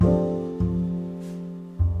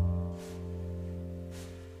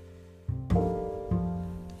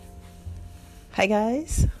Hi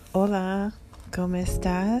guys, hola, ¿cómo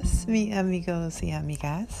estás, mi amigos y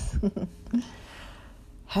amigas?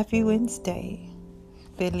 Happy Wednesday,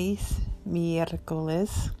 feliz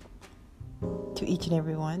miércoles to each and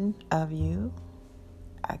every one of you,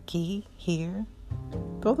 aquí, here,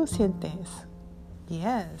 todos gentes,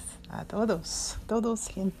 yes, a todos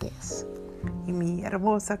gentes, y mi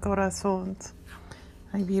hermosa corazón,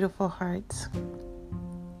 my beautiful hearts.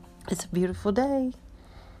 It's a beautiful day.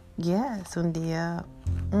 Yes, un día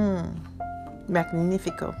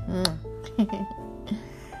magnifico.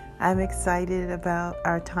 I'm excited about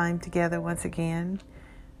our time together once again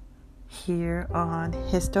here on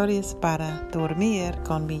Historias para Dormir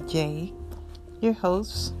con mi Jay, your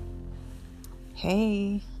host.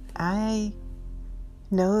 Hey, I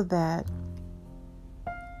know that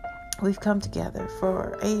we've come together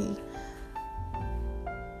for a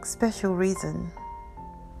special reason,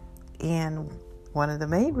 and one of the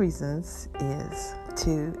main reasons is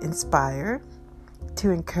to inspire, to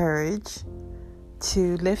encourage,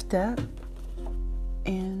 to lift up,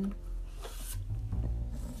 and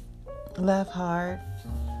love hard.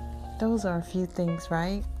 Those are a few things,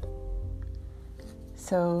 right?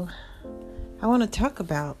 So I want to talk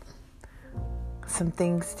about some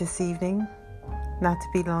things this evening, not to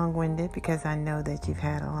be long-winded because I know that you've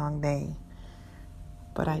had a long day,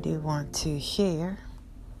 but I do want to share,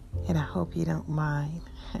 and I hope you don't mind.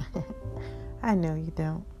 I know you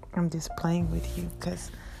don't. I'm just playing with you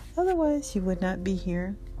because otherwise you would not be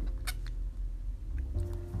here.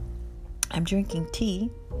 I'm drinking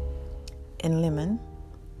tea and lemon,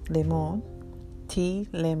 tea,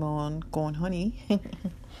 lemon con honey,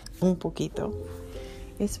 un poquito.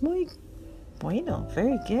 It's muy bueno,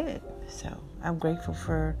 very good. So I'm grateful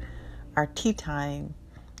for our tea time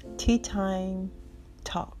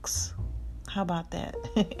talks. How about that?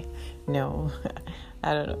 No,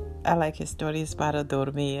 I don't know. I like Historias para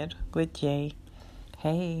Dormir with Jay.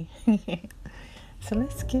 Hey. So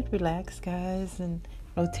let's get relaxed, guys, and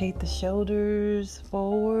rotate the shoulders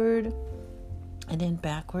forward and then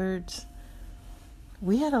backwards.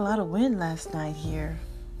 We had a lot of wind last night here.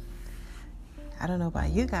 I don't know about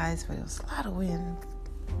you guys, but it was a lot of wind.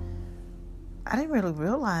 I didn't really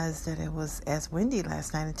realize that it was as windy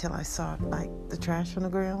last night until I saw like the trash on the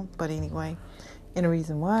ground. But anyway, and the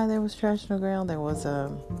reason why there was trash on the ground, there was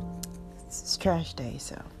it's trash day,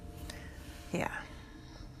 so yeah.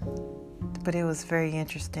 But it was very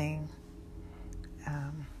interesting.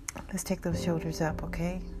 Let's take those shoulders up,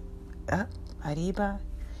 okay? Up, arriba,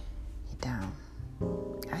 y down.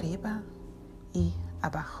 Arriba, y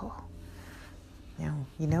abajo.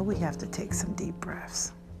 You know we have to take some deep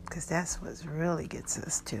breaths, because that's what really gets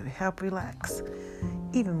us to help relax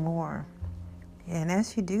even more. And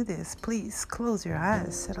as you do this, please close your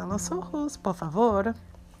eyes. Cierra los ojos, por favor.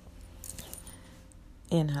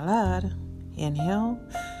 Inhalar, inhale,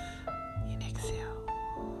 and exhale.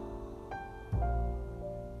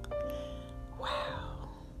 Wow.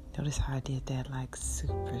 Notice how I did that like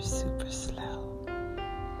super, super slow.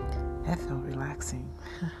 That felt relaxing.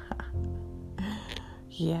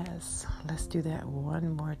 Yes, let's do that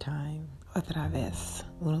one more time. Otra vez.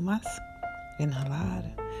 Uno más. Inhalar.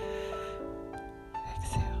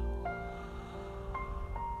 Exhale.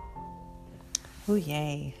 Oh,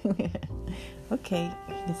 yay. Okay,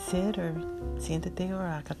 you can sit or siéntate or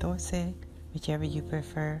acostarse, whichever you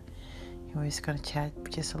prefer. And we're just going to chat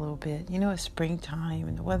just a little bit. You know, it's springtime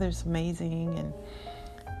and the weather's amazing, and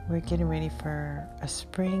we're getting ready for a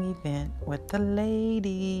spring event with the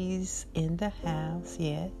ladies in the house.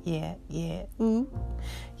 Yeah. Ooh.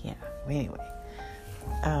 Yeah. Anyway.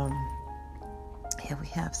 Yeah, we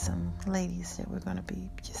have some ladies that we're going to be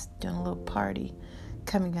just doing a little party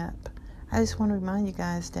coming up. I just want to remind you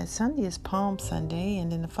guys that Sunday is Palm Sunday, and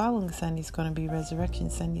then the following Sunday is going to be Resurrection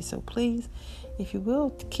Sunday. So please, if you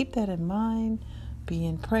will, keep that in mind. Be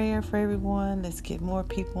in prayer for everyone. Let's get more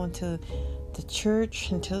people into the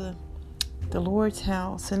church, into the Lord's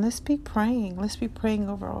house, and let's be praying. Let's be praying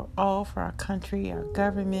over all for our country, our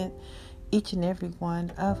government, each and every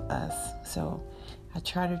one of us. So I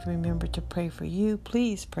try to remember to pray for you.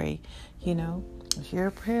 Please pray. You know, if you're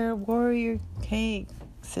a prayer warrior, hey,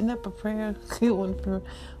 send up a prayer. Good one for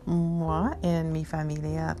moi and mi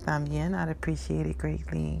familia también. I'd appreciate it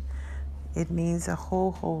greatly. It means a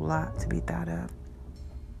whole lot to be thought of.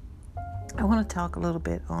 I want to talk a little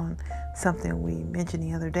bit on something we mentioned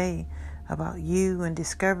the other day about you and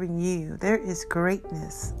discovering you. There is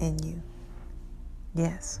greatness in you.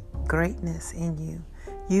 Yes, greatness in you.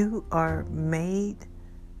 You are made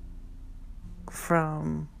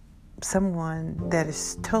from someone that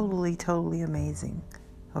is totally amazing.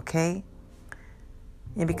 Okay?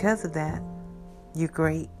 And because of that, You're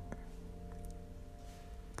great.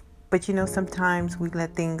 But sometimes we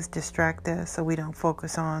let things distract us so we don't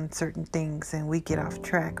focus on certain things and we get off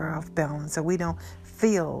track or off balance, so we don't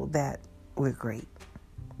feel that we're great.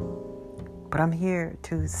 But I'm here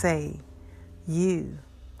to say you,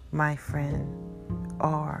 my friend,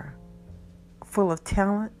 are full of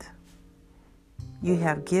talent. You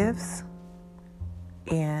have gifts,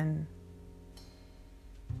 and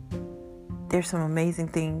there's some amazing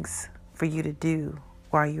things for you to do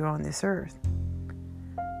while you're on this earth.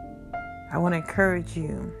 I want to encourage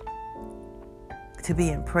you to be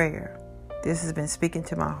in prayer. This has been speaking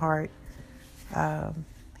to my heart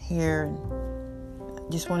here. And I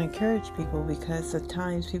just want to encourage people, because at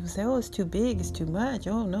times people say, oh, it's too big, it's too much.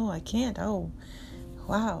 Oh, no, I can't. Oh,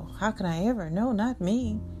 wow, how can I ever? No, not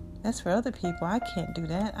me. That's for other people. I can't do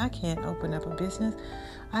that. I can't open up a business.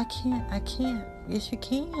 I can't. Yes, you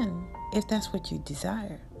can, if that's what you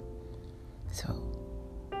desire. So,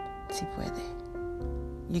 si puede.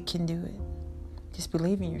 You can do it. Just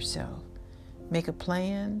believe in yourself. Make a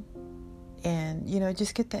plan, and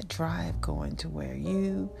just get that drive going to where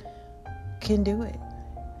you can do it.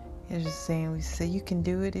 There's a saying we say, you can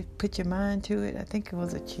do it if put your mind to it. I think it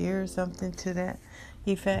was a cheer or something to that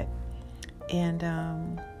effect. And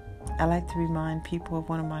I like to remind people of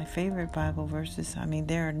one of my favorite Bible verses. I mean,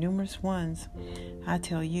 there are numerous ones, I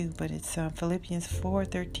tell you, but it's Philippians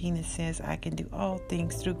 4:13. It says, I can do all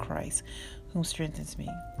things through Christ who strengthens me.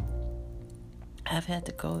 I've had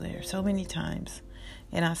to go there so many times,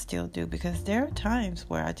 and I still do, because there are times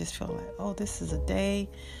where I just feel like, oh, this is a day,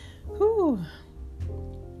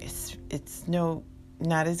 it's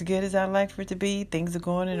not as good as I'd like for it to be. Things are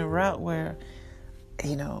going in a route where,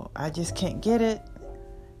 I just can't get it.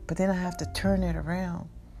 But then I have to turn it around,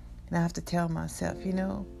 and I have to tell myself,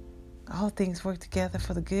 all things work together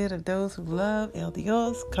for the good of those who love El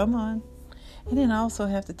Dios. Come on. And then I also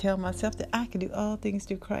have to tell myself that I can do all things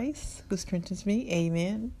through Christ who strengthens me.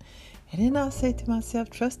 Amen. And then I'll say to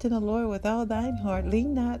myself, trust in the Lord with all thine heart.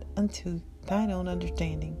 Lean not unto thine own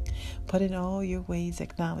understanding, but in all your ways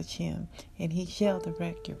acknowledge him, and he shall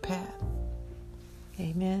direct your path.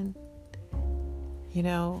 Amen.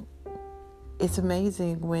 It's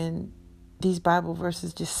amazing when these Bible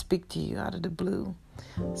verses just speak to you out of the blue.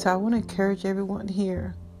 So I want to encourage everyone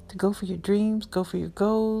here to go for your dreams, go for your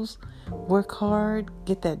goals, work hard,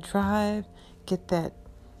 get that drive, get that,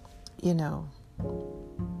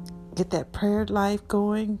 get that prayer life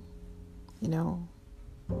going,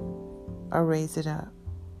 or raise it up.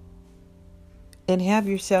 And have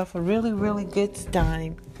yourself a really, really good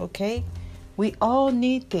time, okay? We all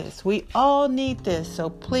need this. We all need this. So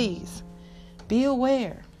please be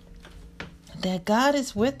aware that God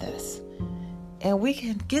is with us. And we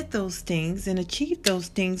can get those things and achieve those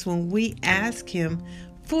things when we ask him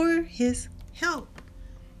for his help,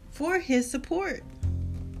 for his support.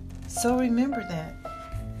 So remember that.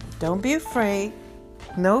 Don't be afraid.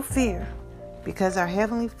 No fear. Because our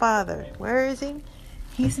Heavenly Father, where is he?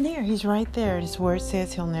 He's near. He's right there. His word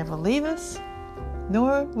says he'll never leave us,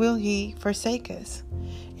 nor will he forsake us.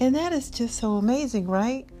 And that is just so amazing,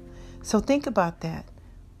 right? So think about that.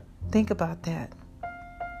 Think about that.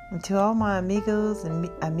 And to all my amigos and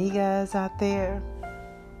amigas out there,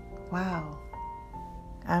 wow,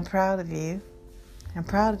 I'm proud of you. I'm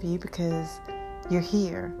proud of you because you're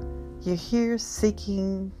here. You're here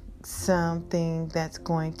seeking something that's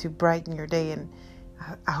going to brighten your day. And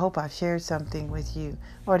I hope I've shared something with you,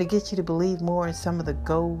 or to get you to believe more in some of the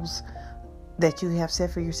goals that you have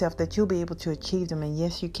set for yourself, that you'll be able to achieve them. And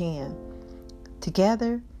yes, you can.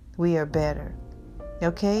 Together, we are better.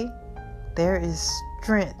 Okay? There is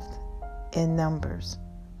strength in numbers.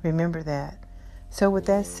 Remember that. So with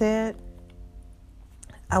that said,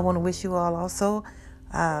 I want to wish you all also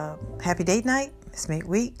happy date night. It's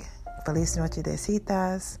midweek. Feliz noche de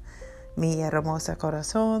citas. Mi hermosa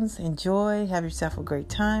corazones. Enjoy. Have yourself a great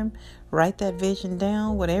time. Write that vision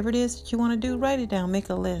down. Whatever it is that you want to do, write it down. Make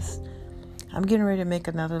a list. I'm getting ready to make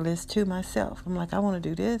another list too myself. I'm like, I want to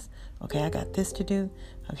do this. Okay, I got this to do.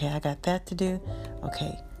 Okay, I got that to do.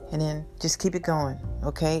 Okay. And then just keep it going,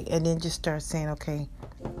 okay? And then just start saying, okay,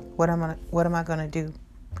 what am I going to do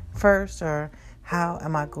first, or how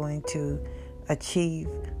am I going to achieve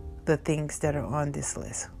the things that are on this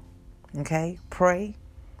list? Okay? Pray,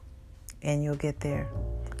 and you'll get there.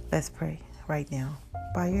 Let's pray right now.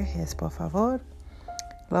 Bow your heads, por favor.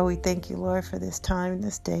 Lord, we thank you, Lord, for this time,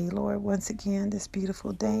 this day, Lord, once again, this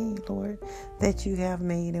beautiful day, Lord, that you have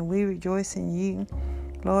made, and we rejoice in you,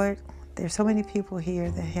 Lord. There's so many people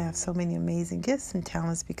here that have so many amazing gifts and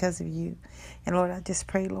talents because of you. And Lord, I just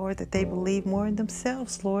pray, Lord, that they believe more in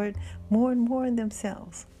themselves, Lord, more and more in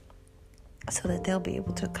themselves. so that they'll be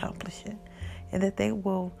able to accomplish it, and that they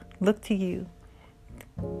will look to you.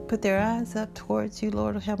 Put their eyes up towards you,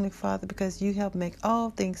 Lord, Heavenly Father, because you help make all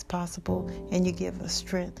things possible, and you give us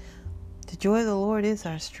strength. The joy of the Lord is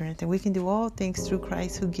our strength, and we can do all things through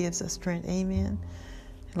Christ who gives us strength. Amen.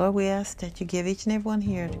 Lord, we ask that you give each and every one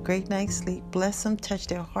here a great night's sleep. Bless them, touch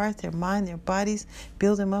their heart, their mind, their bodies.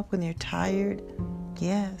 Build them up when they're tired.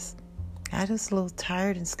 Yes, I was a little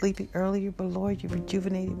tired and sleepy earlier, but Lord, you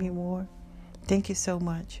rejuvenated me more. Thank you so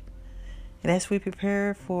much. And as we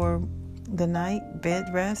prepare for the night, bed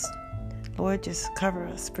rest, Lord, just cover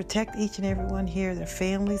us. Protect each and every one here, their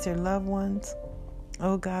families, their loved ones.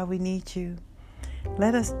 Oh God, we need you.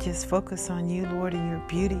 Let us just focus on you, Lord, and your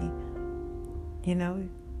beauty. You know,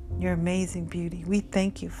 your amazing beauty. We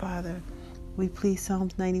thank you, Father. We plead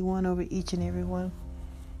Psalms 91 over each and every one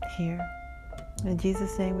here. In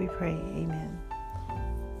Jesus' name we pray. Amen.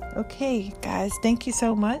 Okay, guys, thank you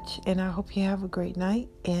so much. And I hope you have a great night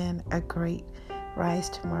and a great rise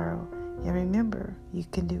tomorrow. And remember, you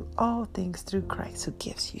can do all things through Christ who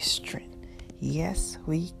gives you strength. Yes,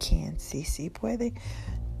 we can. Sí, sí puede.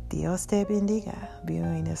 Dios te bendiga.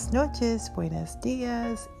 Buenas noches, buenos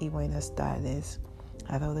días y buenas tardes.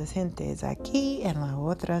 A todas gentes aquí en las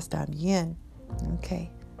otras también.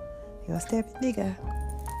 Okay. Dios te bendiga.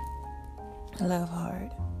 Love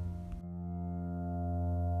hard.